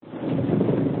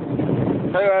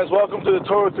Hey guys, welcome to the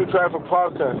Torah Through Traffic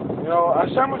podcast. You know,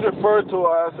 Hashem is referred to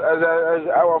us as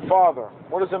our Father.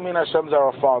 What does it mean Hashem is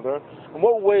our Father? In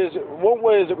what way is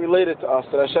it related to us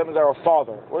that Hashem is our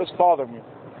Father? What does Father mean?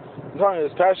 I'm telling you,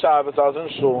 this past Shabbos I was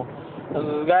in shul, and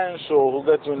there's a guy in shul who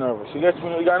gets me nervous.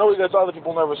 I know he gets other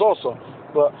people nervous also,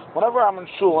 but whenever I'm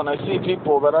in shul and I see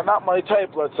people that are not my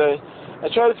type, let's say, I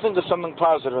try to think of something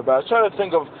positive about it. I try to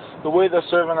think of the way they're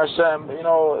serving Hashem. You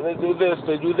know, they do this,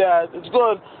 they do that. It's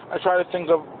good. I try to think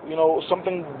of,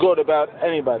 something good about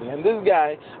anybody. And this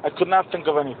guy, I could not think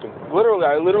of anything.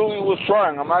 I literally was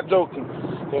trying. I'm not joking.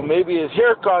 Maybe his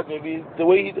haircut, maybe the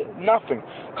way nothing.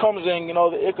 Comes in,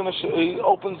 he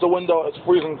opens the window, it's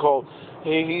freezing cold.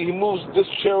 He moves this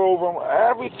chair over him.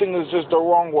 Everything is just the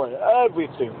wrong way.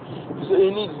 Everything. He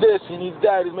needs this, he needs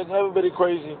that. He's making everybody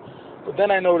crazy. But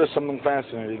then I noticed something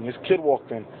fascinating. His kid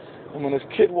walked in. And when his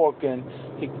kid walked in,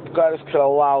 he got his kid a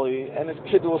lolly, and his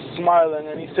kid was smiling,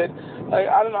 and he said,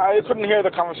 I don't know, I couldn't hear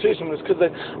the conversation with his kid,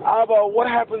 Abba, what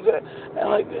happens? And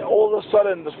all of a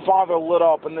sudden, the father lit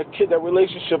up, and the kid, that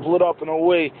relationship lit up in a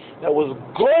way that was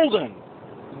golden.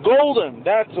 Golden,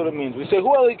 that's what it means. We say, Hu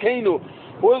Elokeinu.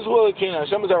 What is Hu Elokeinu?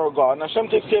 Hashem is our God, and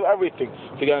Hashem takes care of everything.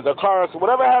 If you get into a car accident,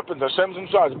 whatever happens, Hashem's in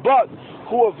charge. But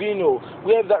Hu Avinu,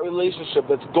 we have that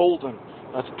relationship that's golden,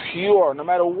 that's pure. No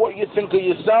matter what you think of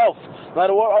yourself, no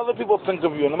matter what other people think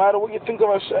of you, no matter what you think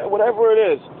of Hashem, whatever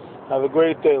it is. Have a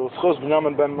great day. L'schus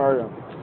Binyamin ben Miriam.